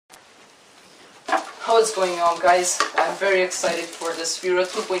What's going on, guys? I'm very excited for the Sphero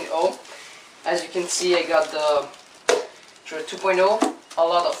 2.0. As you can see, I got the Sphero 2.0. A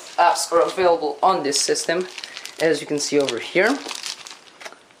lot of apps are available on this system, as you can see over here.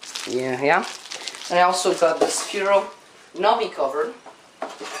 Yeah. And I also got the Sphero knobby cover,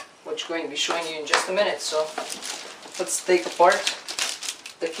 which I'm going to be showing you in just a minute. So let's take apart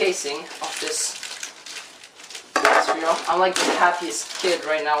the casing of this Sphero. I'm like the happiest kid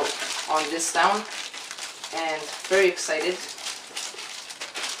right now on this town, and very excited.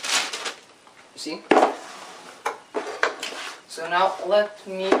 You see? So now let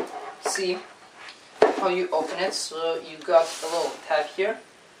me see how you open it. So you got a little tab here.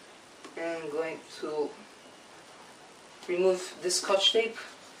 And I'm going to remove this scotch tape.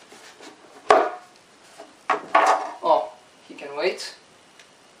 Oh, he can wait.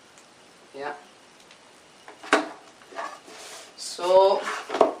 Yeah. So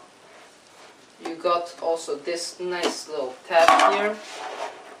you got also this nice little tab here.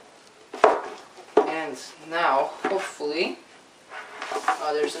 And now, hopefully,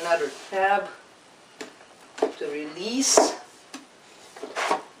 there's another tab to release.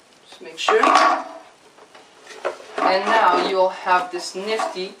 Just make sure. And now you'll have this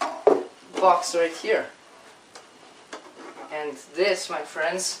nifty box right here. And this, my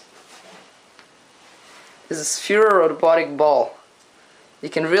friends, is a Sphero robotic ball. You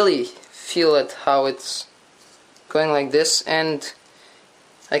can really feel it, how it's going like this, and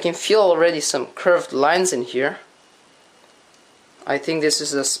I can feel already some curved lines in here. I think this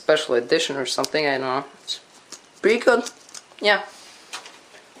is a special edition or something, I don't know. It's pretty good. Yeah.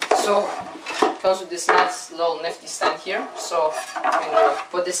 So, it comes with this nice little nifty stand here. So, I'm going to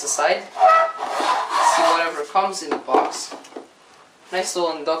put this aside. See whatever comes in the box. Nice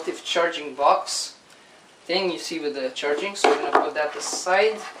little inductive charging box thing you see with the charging. So, we're going to put that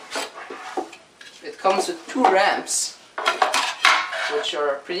aside. It comes with 2 ramps, which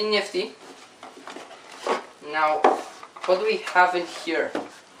are pretty nifty. Now, what do we have in here?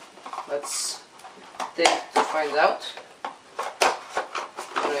 Let's dig to find out.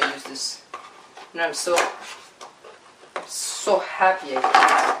 I'm gonna use this. And I'm so happy.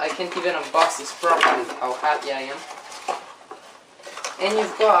 I can't even unbox this properly, how happy I am. And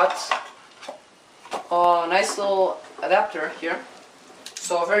you've got a nice little adapter here.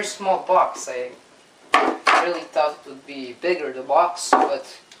 So a very small box. I really thought it would be bigger, the box,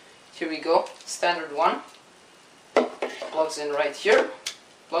 but here we go. Standard one. Plugs in right here.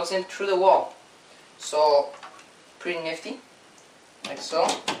 Plugs in through the wall. So pretty nifty, like so.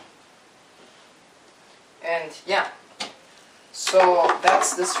 And yeah, so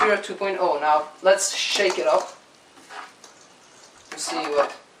that's the Sphero 2.0. Now let's shake it up to see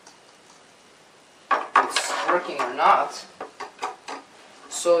what it's working or not.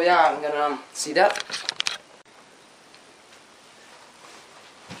 So yeah, I'm gonna see that.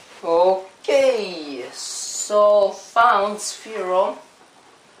 Okay, so found Sphero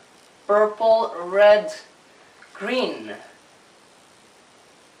purple, red, green.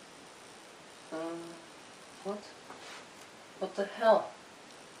 What the hell?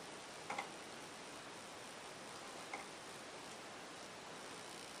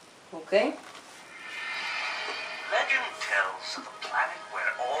 Okay. Legend tells of a planet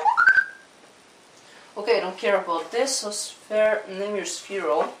where all... Okay, I don't care about this, so name your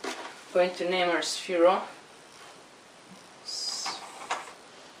Sphero. Going to name our Sphero.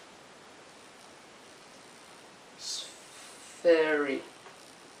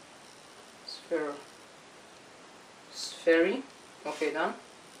 Sphero. Okay, done.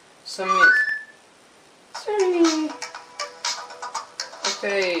 Submit. Sphero.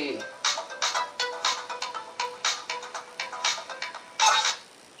 Okay.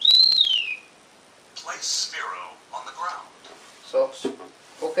 Place Sphero on the ground. So,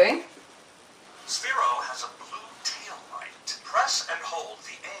 okay. Sphero has a blue tail light. Press and hold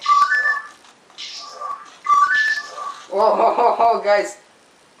the aim. Whoa, guys.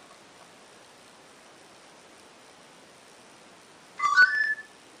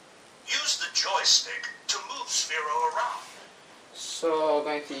 Use the joystick to move Sphero around. So, I'm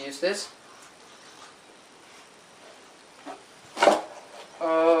going to use this.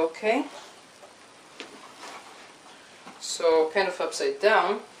 Okay. So, kind of upside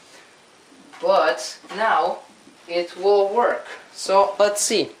down. But now it will work. So, let's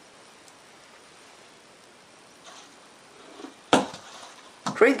see.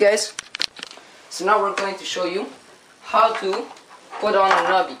 Great, guys. So now we're going to show you how to put on a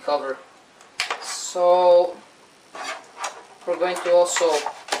knobby cover. So we're going to also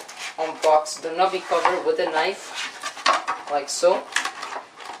unbox the knobby cover with a knife, like so.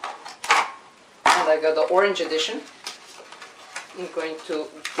 And I got the orange edition. I'm going to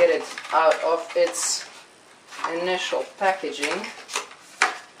get it out of its initial packaging.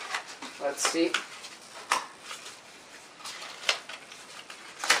 Let's see.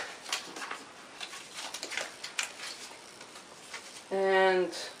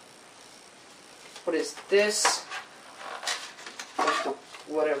 And what is this?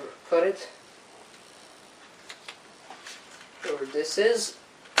 Whatever, cut it. Whatever this is.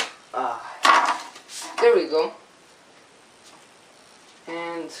 There we go.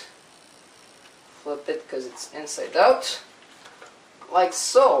 And flip it because it's inside out. Like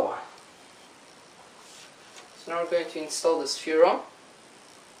so. So now we're going to install the Sphero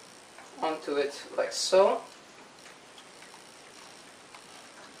onto it like so.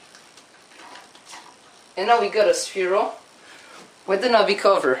 And now we got a Sphero with the knobby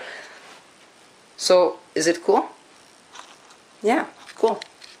cover. So, is it cool? Yeah, cool.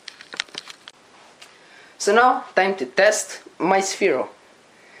 So now, time to test my Sphero.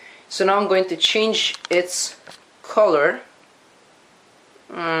 So now I'm going to change its color.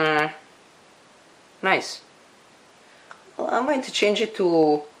 Nice. Well, I'm going to change it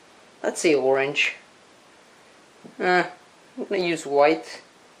to, let's say, orange. I'm going to use white.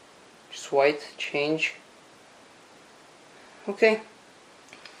 Just white, change. Okay.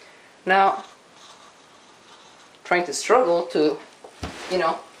 Now, trying to struggle to,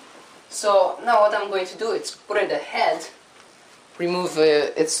 so now what I'm going to do is put in the head, remove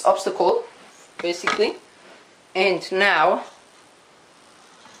its obstacle, basically, and now,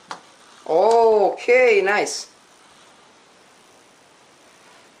 okay, nice.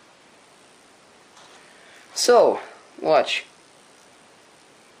 So, watch.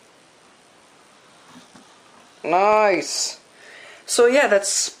 Nice. So yeah,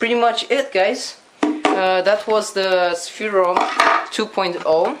 that's pretty much it, guys. That was the Sphero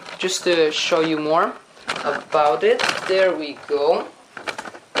 2.0, just to show you more about it. There we go.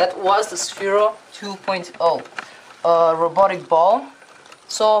 That was the Sphero 2.0 robotic ball.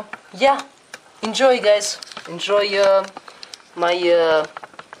 So yeah, enjoy, guys. Enjoy your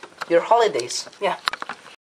holidays. Yeah.